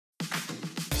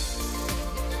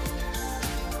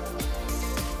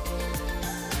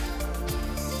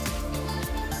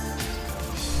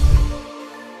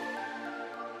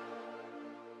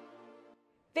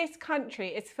this country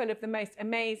is full of the most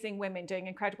amazing women doing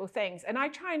incredible things. And I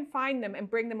try and find them and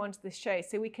bring them onto the show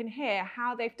so we can hear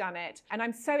how they've done it. And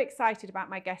I'm so excited about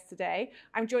my guest today.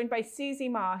 I'm joined by Susie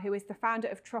Ma, who is the founder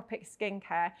of Tropic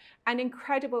Skincare, an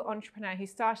incredible entrepreneur who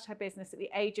started her business at the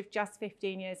age of just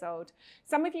 15 years old.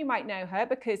 Some of you might know her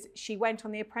because she went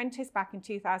on The Apprentice back in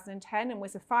 2010 and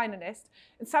was a finalist,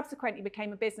 and subsequently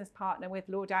became a business partner with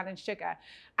Lord Alan Sugar.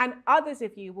 And others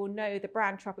of you will know the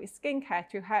brand Tropic Skincare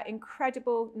through her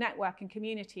incredible network and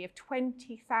community of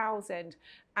 20,000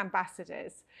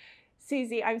 ambassadors.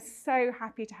 Susie, I'm so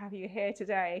happy to have you here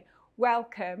today.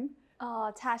 Welcome.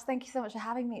 Oh, Tash, thank you so much for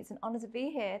having me. It's an honor to be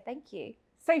here. Thank you.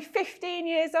 So 15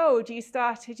 years old, you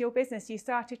started your business, you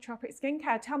started Tropic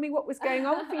Skincare. Tell me what was going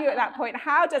on for you at that point.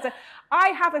 I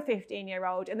have a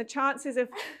 15-year-old and the chances of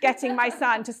getting my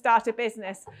son to start a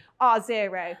business are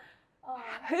zero. Oh.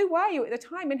 Who were you at the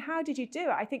time and how did you do it?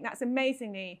 I think that's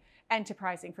amazingly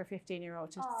enterprising for a 15-year-old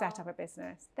to set up a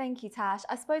business. Thank you, Tash.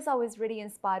 I suppose I was really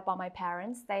inspired by my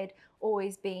parents. They'd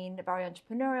always been very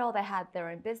entrepreneurial. They had their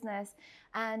own business.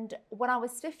 And when I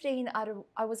was 15,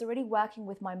 I was already working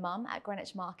with my mum at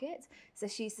Greenwich Market. So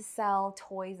she used to sell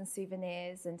toys and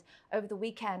souvenirs. And over the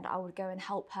weekend, I would go and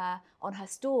help her on her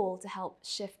stall to help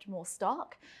shift more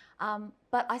stock.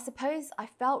 But I suppose I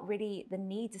felt really the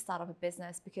need to start up a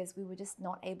business because we were just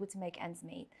not able to make ends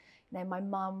meet. You know, my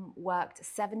mum worked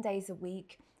 7 days a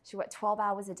week. She worked 12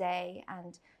 hours a day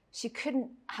and she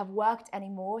couldn't have worked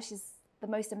anymore. She's the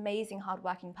most amazing,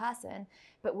 hardworking person,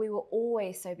 but we were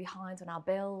always so behind on our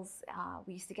bills.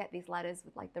 We used to get these letters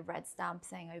with like the red stamp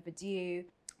saying overdue.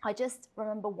 I just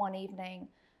remember one evening,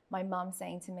 my mum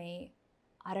saying to me,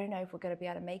 I don't know if we're gonna be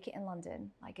able to make it in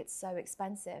London. Like it's so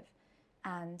expensive.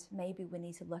 And maybe we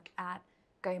need to look at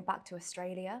going back to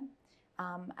Australia.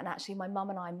 And actually my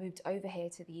mum and I moved over here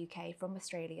to the UK from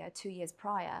Australia 2 years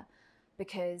prior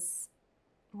because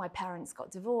my parents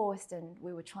got divorced and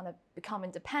we were trying to become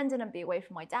independent and be away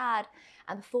from my dad.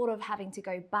 And the thought of having to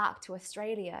go back to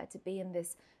Australia to be in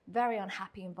this very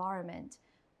unhappy environment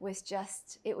was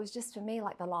just, it was just for me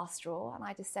like the last straw. And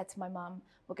I just said to my mum,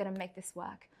 we're gonna make this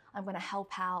work. I'm gonna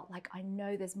help out. Like I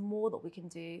know there's more that we can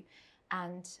do.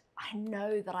 And I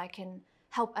know that I can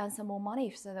help earn some more money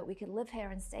so that we could live here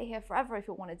and stay here forever if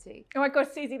we wanted to. Oh my God,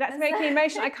 Susie, that's making me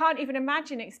emotional. I can't even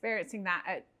imagine experiencing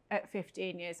that at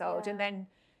 15 years old and then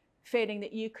feeling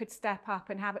that you could step up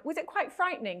and have it. Was it quite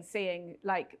frightening seeing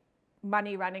like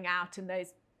money running out and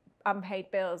those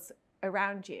unpaid bills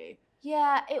around you?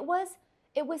 Yeah, it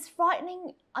was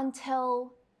frightening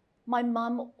until my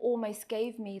mum almost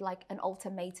gave me like an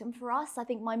ultimatum for us. I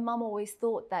think my mum always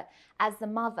thought that as the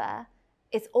mother,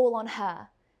 it's all on her.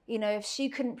 You know, if she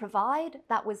couldn't provide,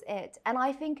 that was it. And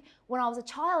I think when I was a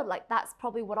child, like that's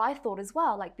probably what I thought as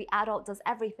well, like the adult does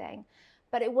everything.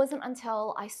 But it wasn't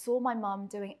until I saw my mum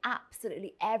doing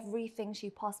absolutely everything she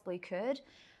possibly could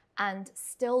and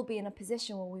still be in a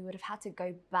position where we would have had to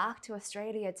go back to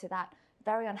Australia to that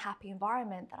very unhappy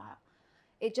environment that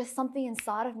it just something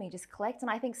inside of me just clicked.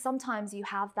 And I think sometimes you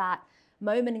have that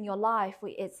moment in your life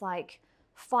where it's like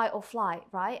fight or flight,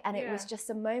 right? And it was just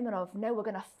a moment of, no, we're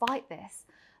gonna fight this.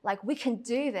 Like we can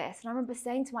do this. And I remember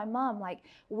saying to my mom, like,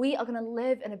 we are gonna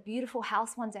live in a beautiful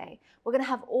house one day. We're gonna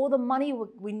have all the money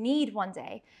we need one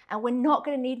day. And we're not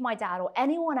gonna need my dad or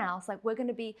anyone else. Like we're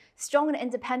gonna be strong and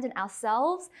independent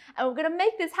ourselves and we're gonna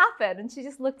make this happen. And she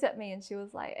just looked at me and she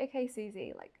was like, okay,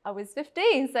 Susie, like I was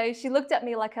 15. So she looked at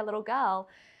me like a little girl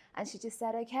and she just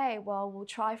said, okay, well, we'll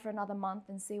try for another month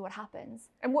and see what happens.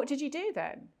 And what did you do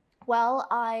then? Well,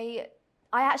 I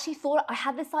actually thought I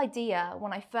had this idea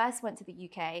when I first went to the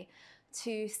UK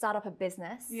to start up a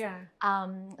business,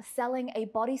 selling a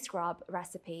body scrub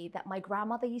recipe that my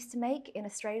grandmother used to make in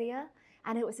Australia.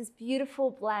 And it was this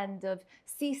beautiful blend of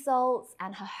sea salts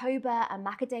and jojoba and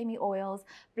macadamia oils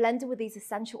blended with these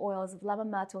essential oils of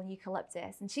lemon, myrtle, and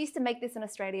eucalyptus. And she used to make this in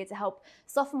Australia to help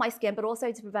soften my skin, but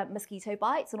also to prevent mosquito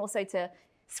bites and also to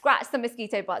scratch the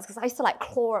mosquito bites because I used to like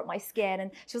claw at my skin.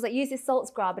 And she was like, use this salt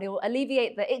scrub and it will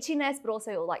alleviate the itchiness, but also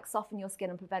it will like soften your skin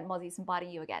and prevent mozzies from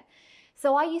biting you again.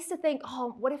 So I used to think,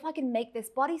 oh, what if I can make this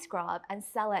body scrub and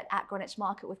sell it at Greenwich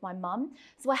Market with my mum?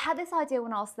 So I had this idea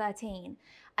when I was 13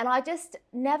 and I just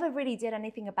never really did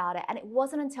anything about it. And it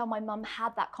wasn't until my mum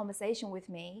had that conversation with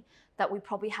me that we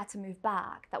probably had to move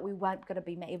back, that we weren't going to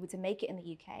be able to make it in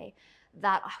the UK,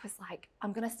 that I was like,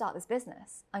 I'm going to start this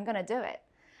business. I'm going to do it.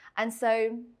 And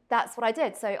so that's what I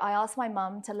did. So I asked my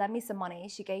mum to lend me some money.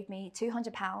 She gave me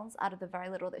 £200 out of the very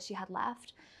little that she had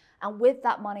left. And with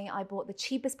that money, I bought the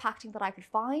cheapest packaging that I could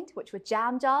find, which were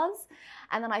jam jars.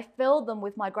 And then I filled them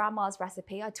with my grandma's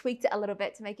recipe. I tweaked it a little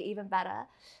bit to make it even better.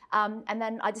 And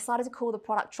then I decided to call the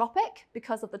product Tropic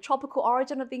because of the tropical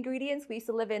origin of the ingredients. We used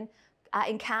to live in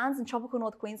Cairns in tropical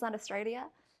North Queensland, Australia.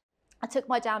 I took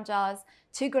my jam jars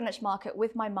to Greenwich Market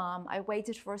with my mum. I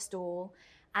waited for a stall,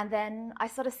 and then I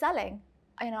started selling.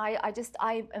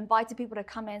 I invited people to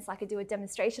come in so I could do a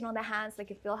demonstration on their hands. So they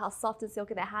could feel how soft and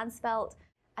silky their hands felt.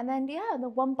 And then, and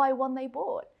then one by one they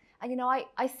bought. And,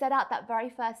 I set out that very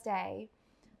first day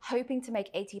hoping to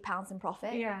make £80 in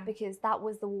profit because that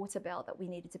was the water bill that we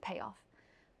needed to pay off.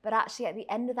 But actually at the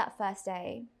end of that first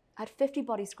day, I had 50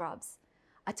 body scrubs.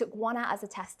 I took one out as a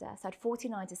tester, so I had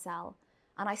 49 to sell.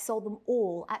 And I sold them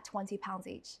all at £20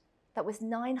 each. That was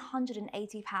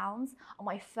 £980 on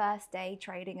my first day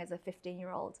trading as a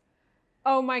 15-year-old.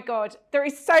 Oh my God, there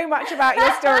is so much about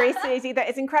your story, Susie, that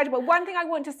is incredible. One thing I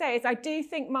want to say is I do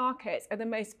think markets are the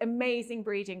most amazing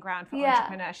breeding ground for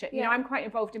entrepreneurship. I'm quite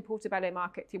involved in Portobello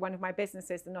Market through one of my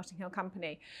businesses, the Notting Hill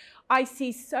Company. I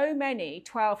see so many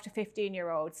 12 to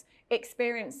 15-year-olds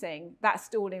experiencing that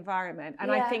stall environment.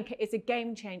 And I think it is a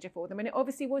game changer for them. And it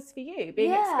obviously was for you,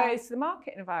 being exposed to the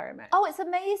market environment. Oh, it's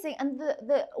amazing. And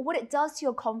what it does to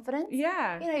your confidence.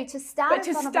 Yeah. To stand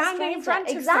in front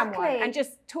of a stranger. Someone and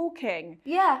just talking.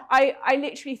 Yeah. I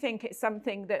literally think it's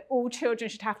something that all children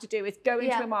should have to do is go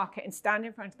into a market and stand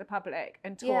in front of the public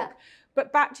and talk. Yeah.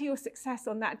 But back to your success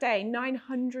on that day,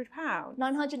 £900.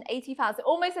 £980,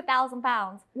 almost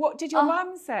 £1,000. What did your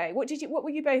mum say? What were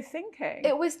you both thinking?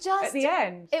 It was just at the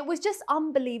end. It was just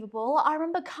unbelievable. I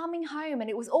remember coming home and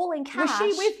it was all in cash.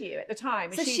 Was she with you at the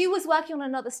time? She was working on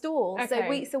another stall.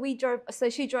 Okay. So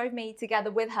she drove me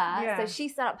together with her. Yeah. So she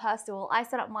set up her stall, I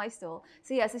set up my stall.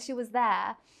 So she was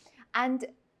there. And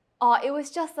it was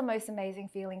just the most amazing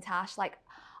feeling, Tash. Like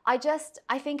I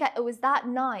think it was that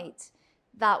night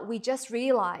that we just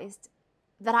realized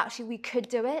that actually we could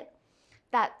do it,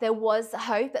 that there was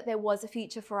hope, that there was a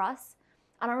future for us.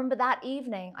 And I remember that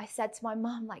evening, I said to my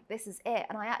mum, like, this is it.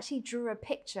 And I actually drew a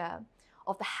picture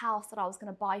of the house that I was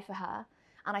going to buy for her.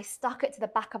 And I stuck it to the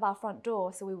back of our front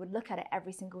door so we would look at it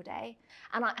every single day.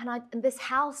 And this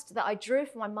house that I drew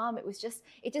for my mum,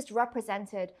 it just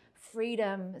represented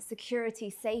freedom, security,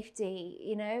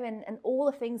 safety, and all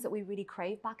the things that we really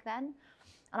craved back then.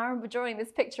 And I remember drawing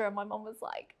this picture and my mum was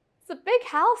like, it's a big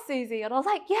house, Susie. And I was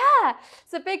like, yeah,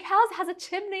 it's a big house. It has a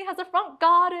chimney, has a front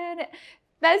garden.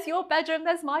 There's your bedroom,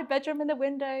 there's my bedroom in the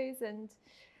windows.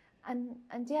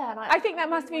 I think that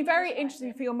must be very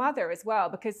interesting for your mother as well,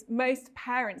 because most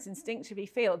parents instinctively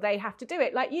feel they have to do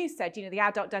it. Like you said, the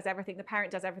adult does everything, the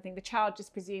parent does everything, the child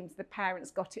just presumes the parent's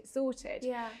got it sorted.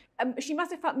 Yeah. She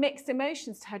must have felt mixed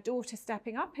emotions to her daughter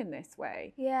stepping up in this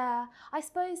way. Yeah, I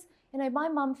suppose, my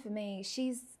mum for me,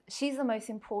 she's the most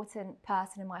important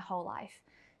person in my whole life.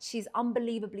 She's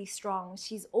unbelievably strong.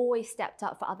 She's always stepped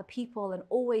up for other people and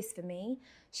always for me.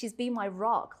 She's been my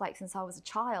rock, since I was a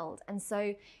child. And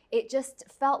so it just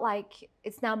felt like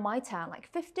it's now my turn.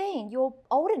 15, you're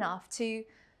old enough to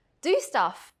do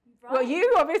stuff. Right? Well,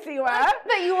 you obviously were.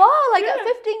 But you are, at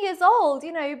 15 years old,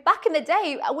 back in the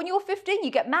day, when you're 15, you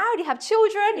get married, you have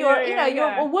children, you're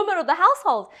a woman of the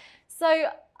household. So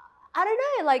I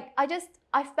don't know,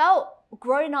 I felt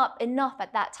grown up enough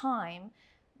at that time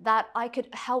that I could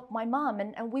help my mum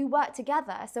and we worked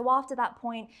together. So after that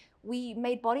point, we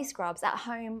made body scrubs at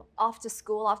home after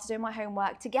school, after doing my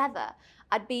homework together.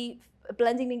 I'd be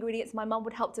blending the ingredients. My mum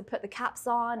would help to put the caps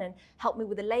on and help me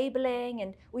with the labeling,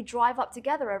 and we'd drive up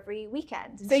together every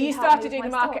weekend. So you started doing the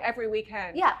market every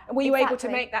weekend? Yeah. And were you able to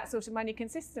make that sort of money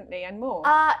consistently and more?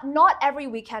 Not every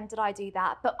weekend did I do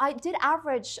that, but I did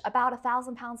average about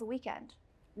 £1,000 a weekend.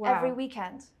 Wow. Every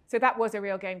weekend. So that was a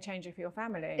real game changer for your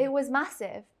family. It was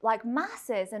massive,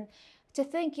 masses. And to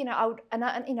think, I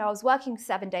was working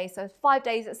 7 days, so 5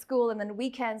 days at school, and then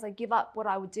weekends I'd give up what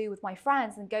I would do with my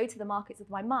friends and go to the markets with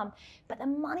my mum. But the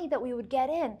money that we would get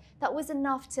in, that was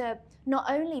enough to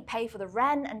not only pay for the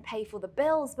rent and pay for the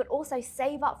bills, but also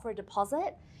save up for a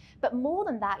deposit. But more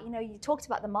than that, you talked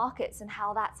about the markets and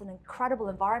how that's an incredible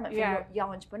environment for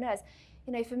young entrepreneurs.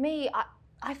 For me,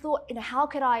 I thought, how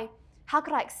could I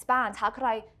expand? How could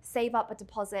I save up a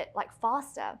deposit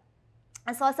faster?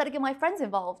 And so I started getting my friends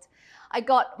involved. I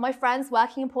got my friends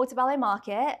working in Portobello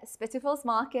Market, Spitalfields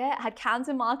Market, had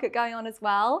Camden Market going on as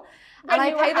well. And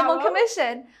I paid them on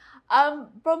commission.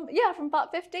 From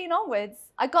about 15 onwards.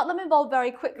 I got them involved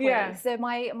very quickly. Yeah. So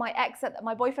my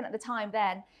boyfriend at the time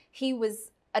then, he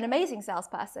was an amazing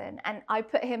salesperson, and I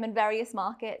put him in various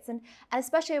markets, and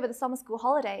especially over the summer school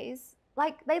holidays,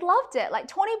 Like they loved it, like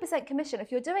 20% commission.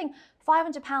 If you're doing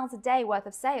 £500 a day worth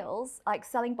of sales, like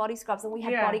selling body scrubs, and we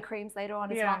had body creams later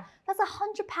on as well, that's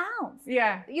 £100.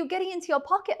 Yeah. You're getting into your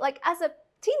pocket, like as a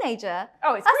teenager.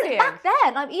 Oh, it's brilliant. Back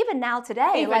then, even now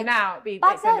today. Even like, now,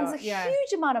 back then, it's a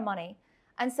huge amount of money.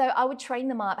 And so I would train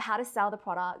them up how to sell the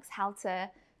products, how to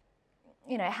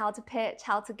pitch,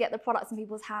 how to get the products in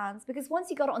people's hands. Because once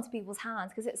you got it onto people's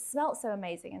hands, because it smelled so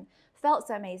amazing and felt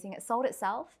so amazing, it sold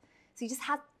itself. So you just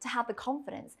had to have the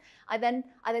confidence. I then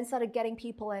started getting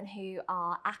people in who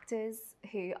are actors,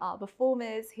 who are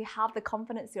performers, who have the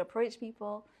confidence to approach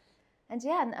people. And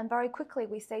and very quickly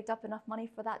we saved up enough money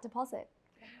for that deposit.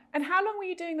 And how long were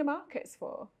you doing the markets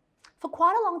for? For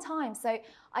quite a long time. So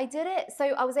I did it. So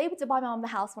I was able to buy my mum the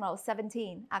house when I was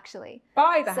 17, actually.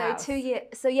 Buy the house? So 2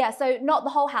 years. So not the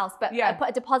whole house, but I put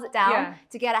a deposit down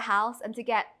to get a house and to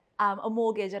get a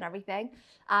mortgage and everything.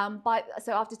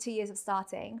 So after 2 years of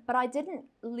starting, but I didn't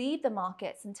leave the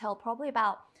markets until probably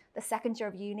about the second year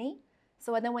of uni.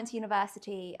 So I then went to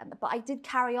university, but I did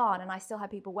carry on and I still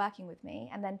had people working with me.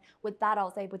 And then with that, I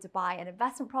was able to buy an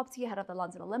investment property ahead of the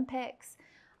London Olympics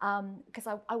because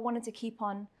I wanted to keep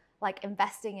on like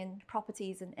investing in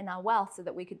properties and in our wealth so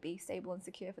that we could be stable and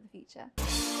secure for the future.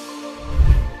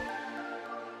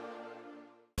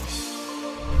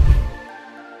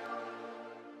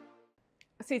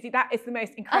 Susie, that is the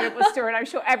most incredible story, and I'm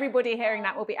sure everybody hearing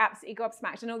that will be absolutely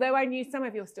gobsmacked. And although I knew some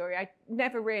of your story, I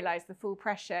never realised the full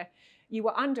pressure you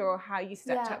were under or how you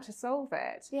stepped up to solve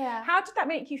it. Yeah. How did that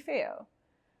make you feel?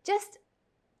 Just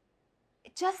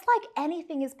like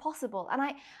anything is possible. And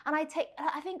I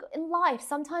think in life,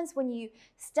 sometimes when you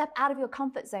step out of your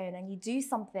comfort zone and you do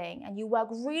something and you work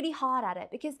really hard at it,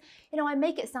 because, I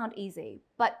make it sound easy,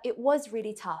 but it was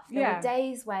really tough. There were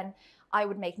days when I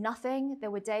would make nothing.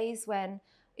 There were days when,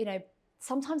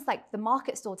 sometimes like the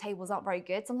market store tables aren't very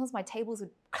good. Sometimes my tables would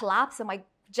collapse and my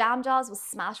jam jars would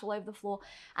smash all over the floor.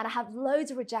 And I had loads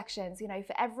of rejections,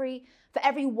 for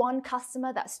every one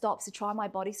customer that stops to try my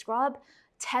body scrub,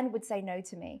 10 would say no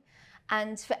to me.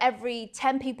 And for every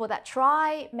 10 people that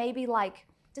try, maybe like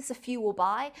just a few will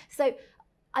buy. So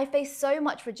I faced so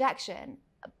much rejection.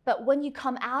 But when you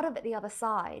come out of it the other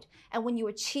side, and when you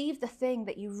achieve the thing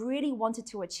that you really wanted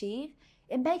to achieve,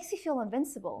 it makes you feel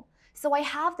invincible. So I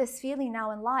have this feeling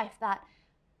now in life that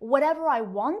whatever I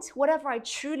want, whatever I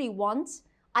truly want,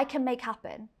 I can make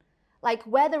happen. Like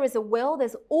where there is a will,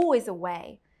 there's always a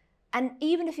way. And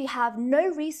even if you have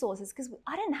no resources, because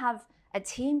I didn't have a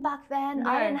team back then,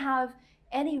 I didn't have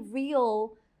any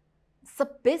real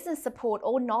business support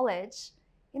or knowledge,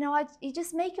 you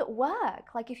just make it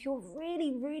work. Like if you're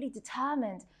really, really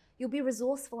determined, you'll be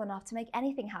resourceful enough to make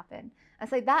anything happen. And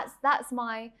so that's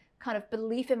my kind of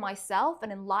belief in myself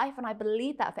and in life. And I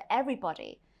believe that for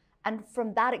everybody. And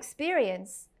from that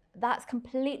experience, that's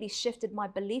completely shifted my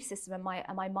belief system and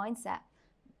my mindset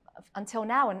until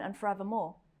now and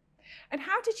forevermore. And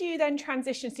how did you then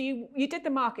transition? So you did the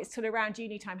markets till around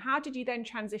uni time. How did you then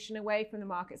transition away from the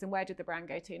markets, and where did the brand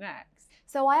go to next?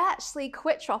 So I actually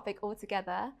quit Tropic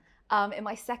altogether in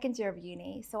my second year of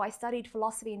uni. So I studied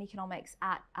philosophy and economics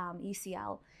at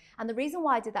UCL. And the reason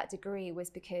why I did that degree was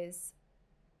because,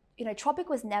 Tropic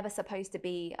was never supposed to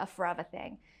be a forever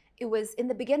thing. It was, in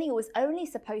the beginning, it was only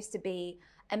supposed to be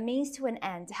a means to an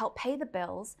end to help pay the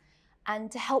bills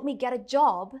and to help me get a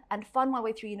job and fund my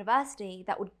way through university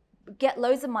that would get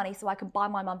loads of money so I could buy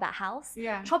my mum that house.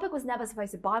 Yeah. Tropic was never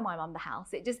supposed to buy my mum the house.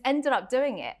 It just ended up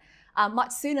doing it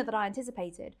much sooner than I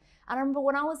anticipated. And I remember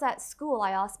when I was at school,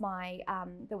 I asked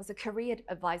there was a career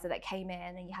advisor that came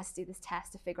in and you had to do this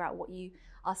test to figure out what you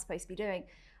are supposed to be doing.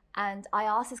 And I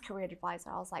asked this career advisor,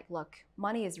 I was like, look,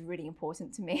 money is really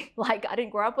important to me. Like I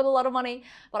didn't grow up with a lot of money,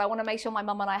 but I want to make sure my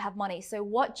mum and I have money. So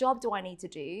what job do I need to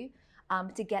do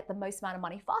to get the most amount of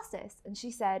money fastest? And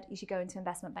she said, you should go into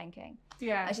investment banking.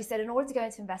 Yeah. And she said, in order to go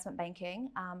into investment banking,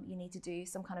 you need to do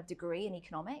some kind of degree in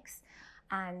economics,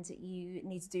 and you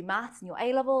need to do maths in your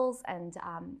A-levels, and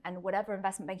whatever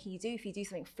investment banking you do, if you do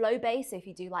something flow-based, so if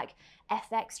you do like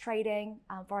FX trading,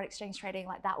 foreign exchange trading,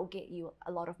 like that will get you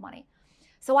a lot of money.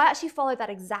 So I actually followed that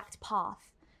exact path.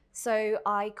 So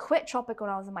I quit Tropic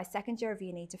when I was in my second year of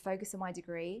uni to focus on my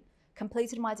degree,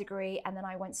 completed my degree, and then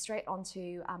I went straight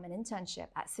onto an internship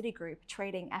at Citigroup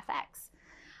trading FX.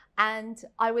 And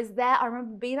I was there, I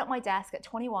remember being at my desk at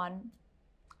 21,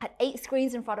 had 8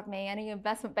 screens in front of me. Any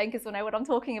investment bankers will know what I'm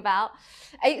talking about.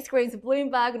 8 screens of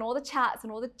Bloomberg and all the chats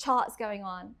and all the charts going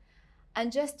on.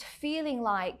 And just feeling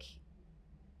like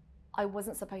I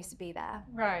wasn't supposed to be there.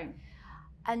 Right.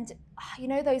 And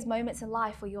those moments in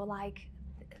life where you're like,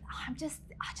 I just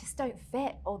don't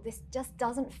fit, or this just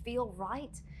doesn't feel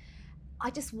right. I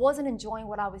just wasn't enjoying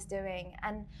what I was doing.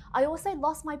 And I also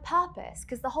lost my purpose,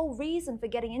 because the whole reason for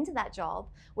getting into that job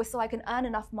was so I can earn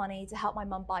enough money to help my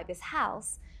mum buy this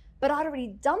house. But I'd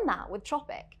already done that with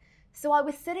Tropic. So I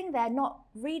was sitting there not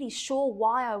really sure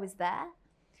why I was there.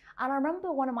 And I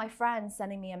remember one of my friends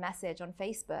sending me a message on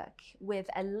Facebook with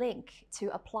a link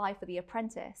to apply for The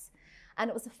Apprentice. And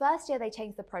it was the first year they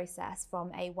changed the process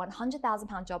from a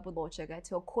 £100,000 job with Lord Sugar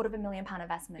to a £250,000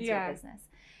 investment into your business.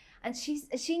 And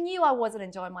she knew I wasn't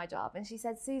enjoying my job. And she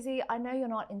said, Susie, I know you're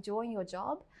not enjoying your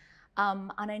job.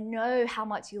 And I know how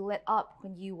much you lit up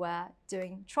when you were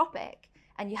doing Tropic,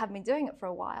 and you haven't been doing it for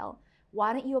a while.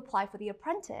 Why don't you apply for The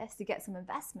Apprentice to get some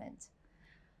investment?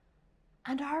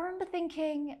 And I remember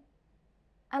thinking,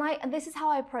 and this is how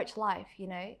I approach life, you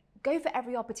know, go for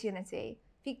every opportunity.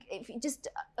 If you just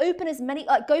open as many,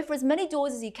 go for as many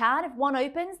doors as you can. If one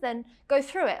opens, then go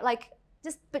through it.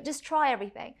 But just try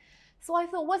everything. So I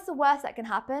thought, what's the worst that can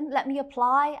happen? Let me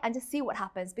apply and just see what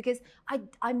happens, because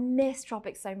I miss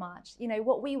Tropic so much. You know,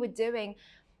 what we were doing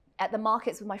at the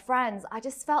markets with my friends, I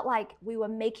just felt like we were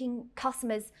making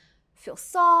customers feel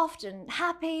soft and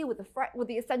happy with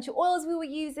the essential oils we were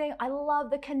using. I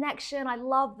love the connection. I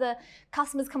love the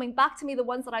customers coming back to me, the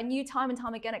ones that I knew time and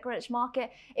time again at Greenwich Market.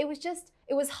 It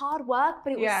was hard work,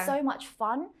 but it was so much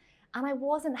fun. And I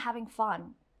wasn't having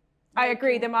fun. I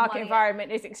agree. The market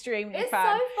environment is extremely fun. It's so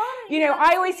fun. You know,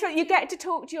 I always feel you get to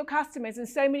talk to your customers, and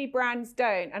so many brands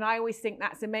don't. And I always think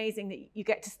that's amazing that you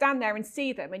get to stand there and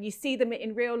see them, and you see them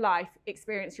in real life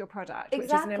experience your product, which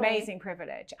is an amazing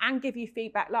privilege, and give you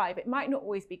feedback live. It might not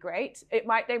always be great. They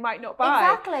might not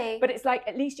buy. But it's like,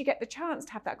 at least you get the chance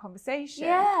to have that conversation.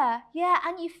 Yeah.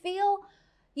 And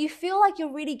you feel like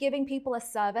you're really giving people a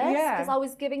service, because I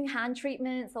was giving hand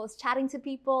treatments, I was chatting to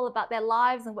people about their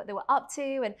lives and what they were up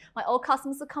to, and my old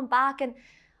customers would come back, and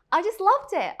I just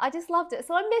loved it.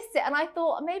 So I missed it, and I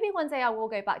thought maybe one day I will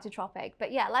go back to Tropic.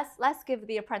 But yeah, let's give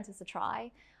The Apprentice a try.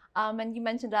 And you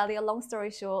mentioned earlier, long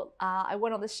story short, I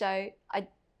went on the show. I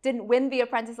didn't win The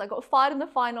Apprentice. I got fired in the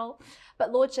final,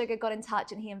 but Lord Sugar got in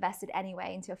touch, and he invested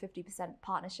anyway into a 50%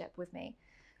 partnership with me.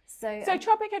 So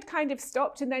Tropic had kind of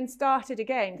stopped and then started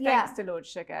again, thanks to Lord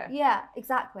Sugar. Yeah,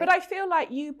 exactly. But I feel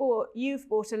like you've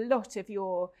bought a lot of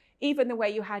even the way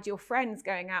you had your friends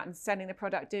going out and selling the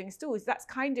product, doing stalls, that's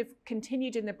kind of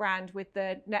continued in the brand with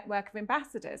the network of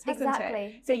ambassadors, hasn't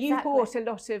it? So you bought a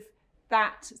lot of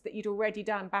that you'd already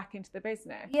done back into the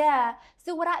business. Yeah.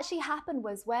 So what actually happened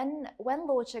was when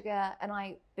Lord Sugar and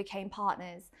I became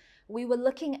partners, we were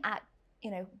looking at, you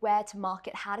know, where to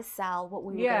market, how to sell, what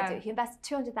we were going to do. He invested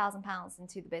 £200,000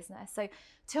 into the business. So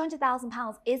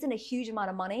 £200,000 isn't a huge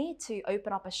amount of money to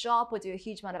open up a shop or do a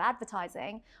huge amount of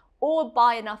advertising or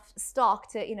buy enough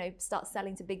stock to, you know, start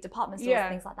selling to big department stores and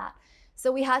things like that.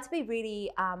 So we had to be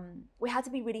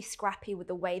really scrappy with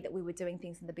the way that we were doing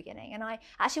things in the beginning. And I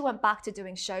actually went back to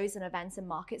doing shows and events and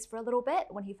markets for a little bit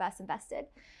when he first invested.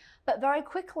 But very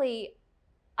quickly,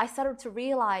 I started to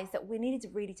realize that we needed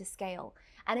to scale.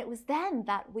 And it was then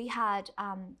that we had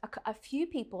a few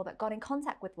people that got in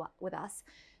contact with us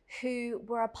who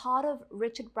were a part of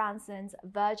Richard Branson's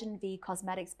Virgin V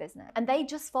Cosmetics business. And they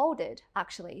just folded,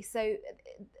 actually. So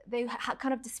they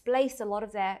kind of displaced a lot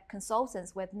of their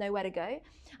consultants with nowhere to go.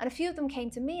 And a few of them came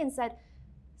to me and said,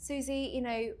 Susie, you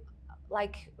know,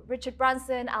 like Richard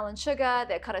Branson, Alan Sugar,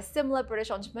 they're kind of similar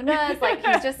British entrepreneurs. Like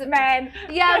he's just men.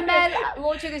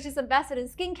 Lord Sugar's just invested in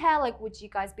skincare. Like, would you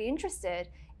guys be interested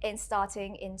in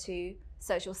starting into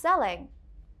social selling?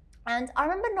 And I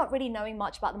remember not really knowing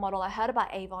much about the model. I heard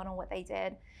about Avon and what they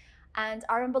did. And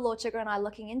I remember Lord Sugar and I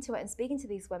looking into it and speaking to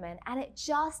these women, and it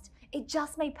just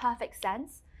made perfect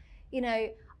sense. You know,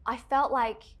 I felt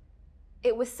like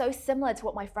it was so similar to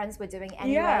what my friends were doing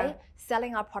anyway,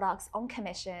 selling our products on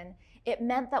commission. It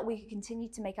meant that we could continue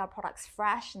to make our products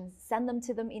fresh and send them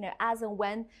to them, you know, as and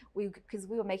when because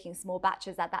we were making small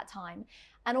batches at that time.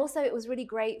 And also it was really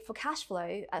great for cash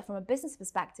flow from a business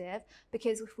perspective,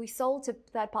 because if we sold to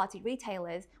third-party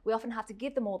retailers, we often have to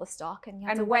give them all the stock and you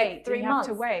have to wait 3 months,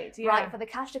 right, for the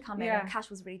cash to come in. And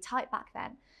cash was really tight back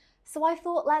then. So I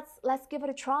thought, let's give it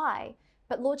a try.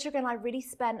 But Lord Sugar and I really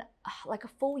spent like a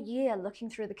full year looking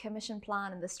through the commission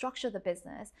plan and the structure of the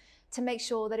business to make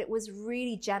sure that it was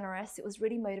really generous, it was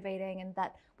really motivating, and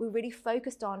that we really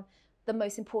focused on the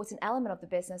most important element of the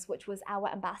business, which was our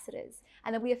ambassadors.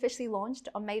 And then we officially launched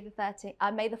on May the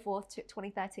 4th,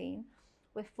 2013,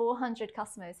 with 400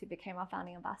 customers who became our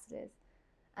founding ambassadors.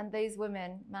 And those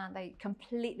women, man, they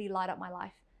completely light up my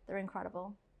life. They're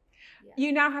incredible. Yeah.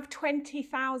 You now have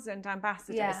 20,000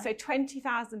 ambassadors. So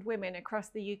 20,000 women across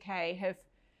the UK have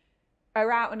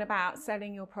are out and about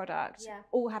selling your product, Yeah.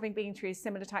 all having been through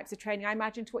similar types of training, I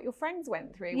imagine, to what your friends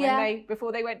went through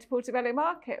before they went to Portobello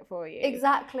Market for you.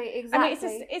 Exactly. I mean,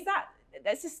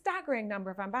 that's a staggering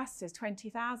number of ambassadors,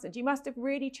 20,000. You must have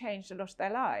really changed a lot of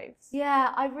their lives.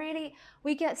 Yeah,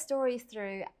 we get stories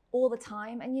through all the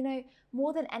time. And, you know,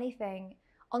 more than anything,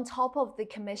 on top of the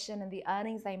commission and the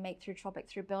earnings they make through Tropic,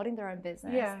 through building their own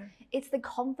business, it's the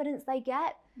confidence they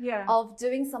get of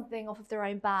doing something off of their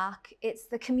own back. It's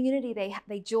the community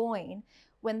they join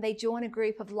when they join a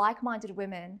group of like-minded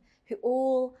women who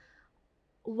all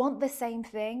want the same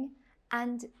thing.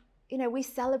 And, you know, we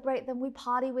celebrate them, we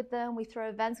party with them, we throw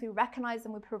events, we recognize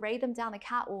them, we parade them down the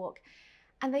catwalk,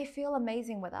 and they feel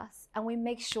amazing with us, and we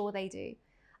make sure they do.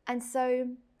 And so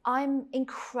I'm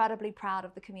incredibly proud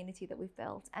of the community that we've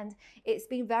built, and it's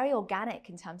been very organic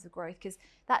in terms of growth, because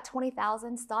that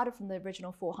 20,000 started from the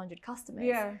original 400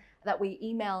 customers that we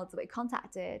emailed, that we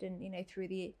contacted, and, you know, through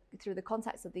the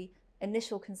contacts of the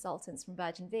initial consultants from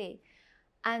Virgin V.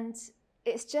 And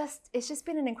it's just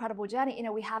been an incredible journey. You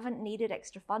know, we haven't needed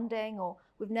extra funding, or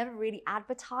we've never really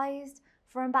advertised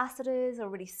for ambassadors or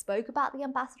really spoke about the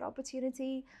ambassador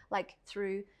opportunity, like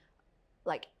through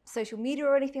like social media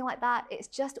or anything like that. It's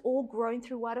just all grown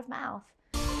through word of mouth.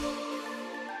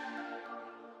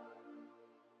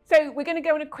 So we're going to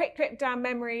go on a quick trip down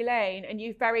memory lane, and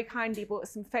you've very kindly brought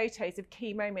some photos of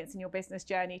key moments in your business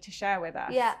journey to share with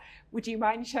us. Yeah. Would you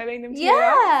mind showing them to us?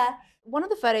 Yeah. One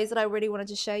of the photos that I really wanted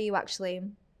to show you actually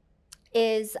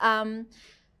is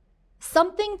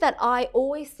something that I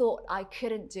always thought I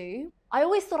couldn't do. I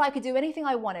always thought I could do anything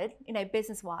I wanted, you know,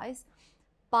 business-wise,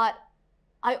 but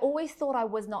I always thought I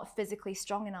was not physically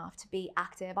strong enough to be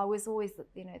active. I was always,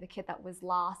 you know, the kid that was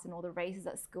last in all the races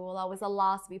at school. I was the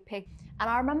last to be picked. And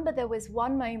I remember there was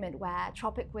one moment where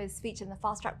Tropic was featured in the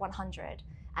Fast Track 100,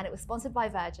 and it was sponsored by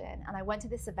Virgin. And I went to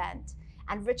this event,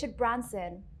 and Richard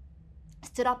Branson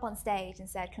stood up on stage and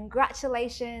said,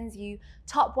 "Congratulations, you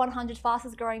top 100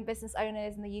 fastest growing business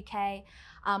owners in the UK.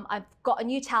 I've got a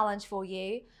new challenge for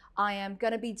you. I am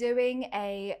going to be doing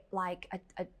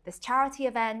this charity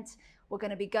event. We're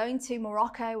going to be going to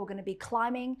Morocco. We're going to be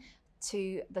climbing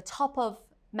to the top of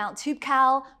Mount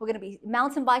Toubkal. We're going to be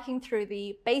mountain biking through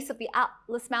the base of the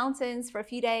Atlas Mountains for a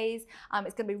few days.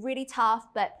 It's going to be really tough,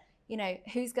 but, you know,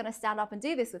 who's going to stand up and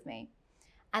do this with me?"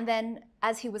 And then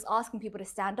as he was asking people to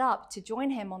stand up to join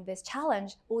him on this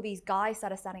challenge, all these guys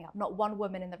started standing up, not one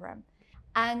woman in the room.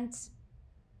 And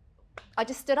I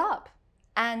just stood up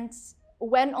and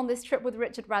went on this trip with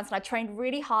Richard Branson. I trained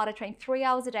really hard. I trained 3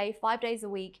 hours a day, 5 days a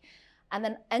week, and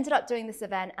then ended up doing this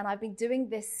event. And I've been doing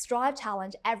this Strive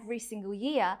Challenge every single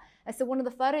year. And so one of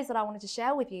the photos that I wanted to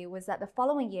share with you was that the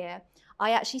following year,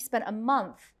 I actually spent a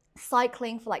month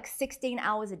cycling for like 16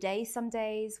 hours a day some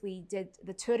days. We did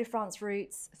the Tour de France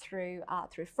routes through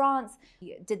France.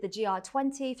 We did the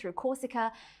GR20 through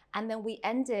Corsica. And then we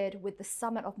ended with the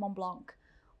summit of Mont Blanc,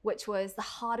 which was the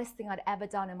hardest thing I'd ever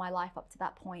done in my life up to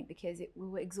that point, because we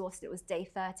were exhausted. It was day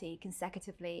 30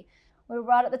 consecutively. We were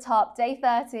right at the top, day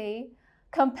 30,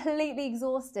 completely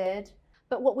exhausted.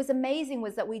 But what was amazing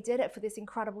was that we did it for this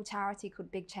incredible charity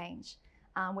called Big Change,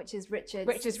 which is Richard's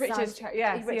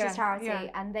charity.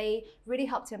 And they really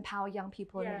helped to empower young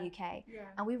people in the UK.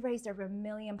 And we raised over £1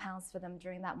 million for them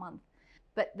during that month.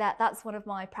 But that's one of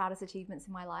my proudest achievements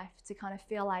in my life, to kind of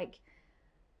feel like,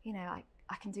 you know,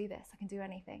 I can do this, I can do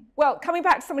anything. Well, coming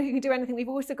back to someone who can do anything, we've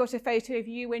also got a photo of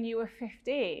you when you were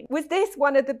 15. Was this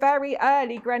one of the very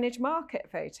early Greenwich Market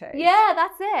photos? Yeah,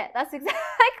 that's it. That's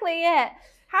exactly it.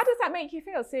 How does that make you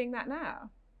feel, seeing that now?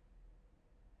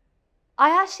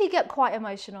 I actually get quite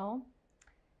emotional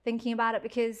thinking about it,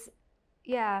 because,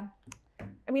 yeah.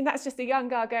 I mean, that's just a young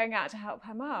girl going out to help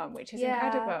her mum, which is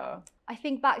incredible. I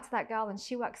think back to that girl, and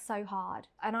she worked so hard.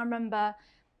 And I remember,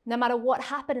 no matter what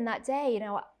happened in that day, you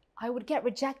know, I would get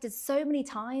rejected so many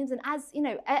times. And as, you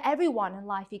know, everyone in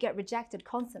life, you get rejected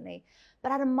constantly.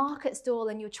 But at a market stall,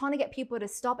 and you're trying to get people to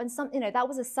stop, and you know, that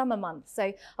was a summer month, so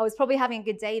I was probably having a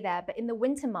good day there. But in the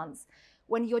winter months,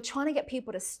 when you're trying to get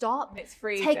people to stop, it's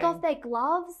freezing, take off their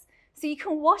gloves so you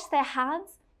can wash their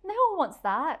hands, no one wants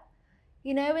that.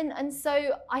 You know, and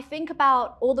so I think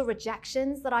about all the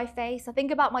rejections that I face. I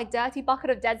think about my dirty bucket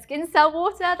of dead skin cell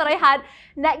water that I had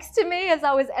next to me as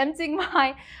I was emptying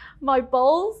my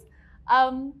bowls.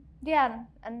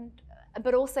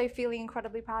 But also feeling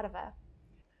incredibly proud of her.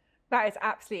 That is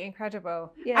absolutely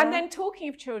incredible. Yeah. And then talking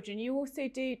of children, you also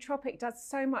do, Tropic does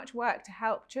so much work to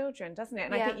help children, doesn't it?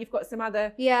 And I think you've got some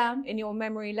other in your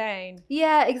memory lane.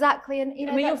 Yeah, exactly. And you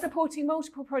know, I mean, you're supporting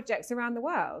multiple projects around the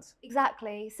world.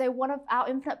 Exactly. So one of our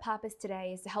infinite purpose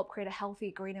today is to help create a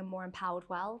healthy, green and more empowered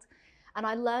world. And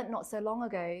I learned not so long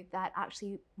ago that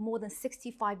actually more than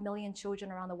 65 million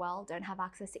children around the world don't have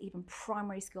access to even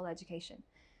primary school education.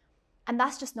 And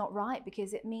that's just not right,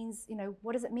 because it means, you know,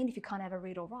 what does it mean if you can't ever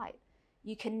read or write?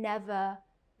 You can never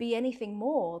be anything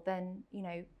more than, you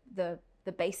know,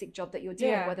 the basic job that you're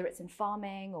doing, whether it's in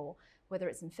farming or whether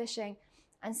it's in fishing.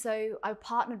 And so I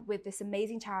partnered with this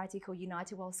amazing charity called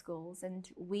United World Schools, and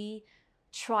we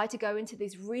try to go into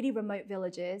these really remote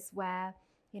villages where,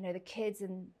 you know, the kids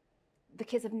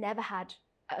have never had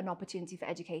an opportunity for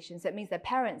education. So it means their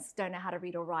parents don't know how to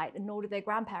read or write, and nor do their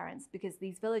grandparents, because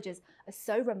these villages are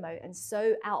so remote and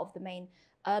so out of the main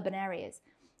urban areas.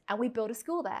 And we build a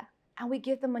school there, and we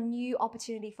give them a new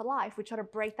opportunity for life. We try to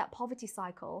break that poverty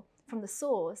cycle from the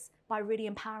source by really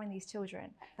empowering these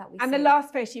children that we see. And the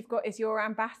last post you've got is your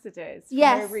ambassadors from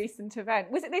a recent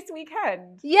event. Was it this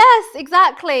weekend? Yes,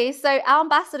 exactly. So our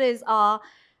ambassadors are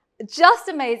just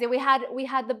amazing. We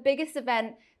had the biggest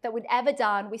event that we'd ever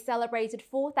done. We celebrated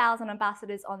 4,000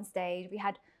 ambassadors on stage. We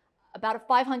had about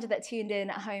 500 that tuned in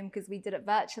at home because we did it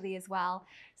virtually as well.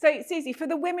 So Susie, for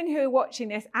the women who are watching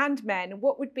this and men,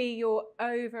 what would be your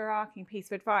overarching piece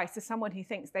of advice to someone who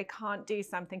thinks they can't do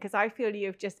something? Because I feel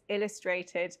you've just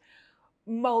illustrated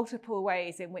multiple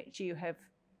ways in which you have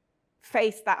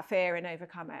faced that fear and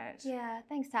overcome it. Yeah,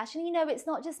 thanks, Tash. And you know, it's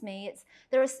not just me.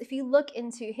 If you look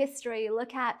into history,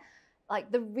 look at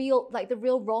the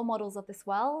real role models of this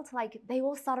world, like they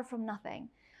all started from nothing.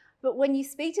 But when you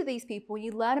speak to these people,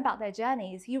 you learn about their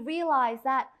journeys, you realize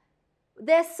that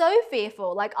they're so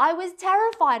fearful. Like, I was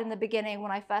terrified in the beginning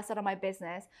when I first started my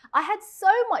business. I had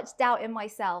so much doubt in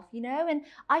myself, you know, and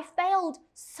I failed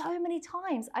so many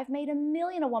times. I've made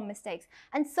 1,000,001 mistakes,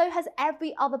 and so has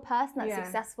every other person that's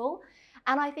successful.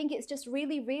 And I think it's just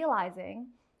really realizing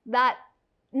that,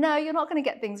 no, you're not going to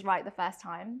get things right the first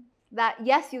time. That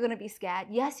yes, you're going to be scared.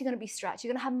 Yes, you're going to be stretched.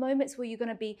 You're going to have moments where you're going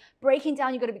to be breaking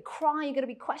down. You're going to be crying. You're going to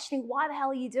be questioning, why the hell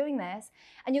are you doing this?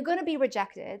 And you're going to be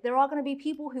rejected. There are going to be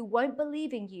people who won't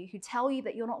believe in you, who tell you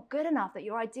that you're not good enough, that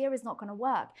your idea is not going to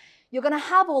work. You're going to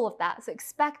have all of that, so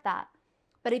expect that.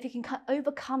 But if you can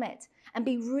overcome it and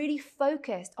be really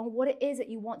focused on what it is that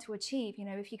you want to achieve, you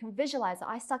know, if you can visualize it.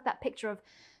 I stuck that picture of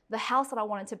the house that I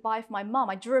wanted to buy for my mum.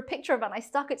 I drew a picture of it and I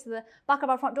stuck it to the back of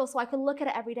our front door so I could look at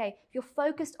it every day. If you're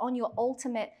focused on your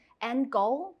ultimate end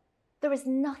goal, there is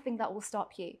nothing that will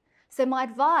stop you. So my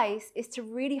advice is to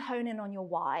really hone in on your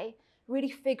why,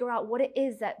 really figure out what it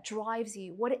is that drives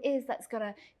you, what it is that's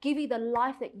gonna give you the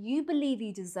life that you believe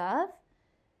you deserve,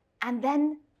 and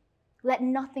then let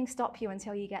nothing stop you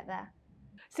until you get there.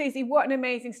 Susie, what an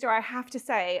amazing story. I have to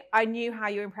say, I knew how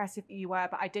impressive you were,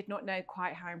 but I did not know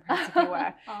quite how impressive you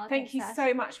were. Thank you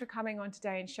so much for coming on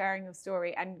today and sharing your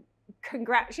story, and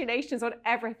congratulations on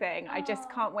everything. I just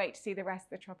can't wait to see the rest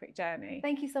of the Tropic journey.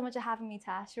 Thank you so much for having me,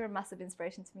 Tash. You're a massive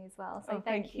inspiration to me as well. So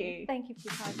thank you. Thank you for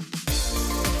your time.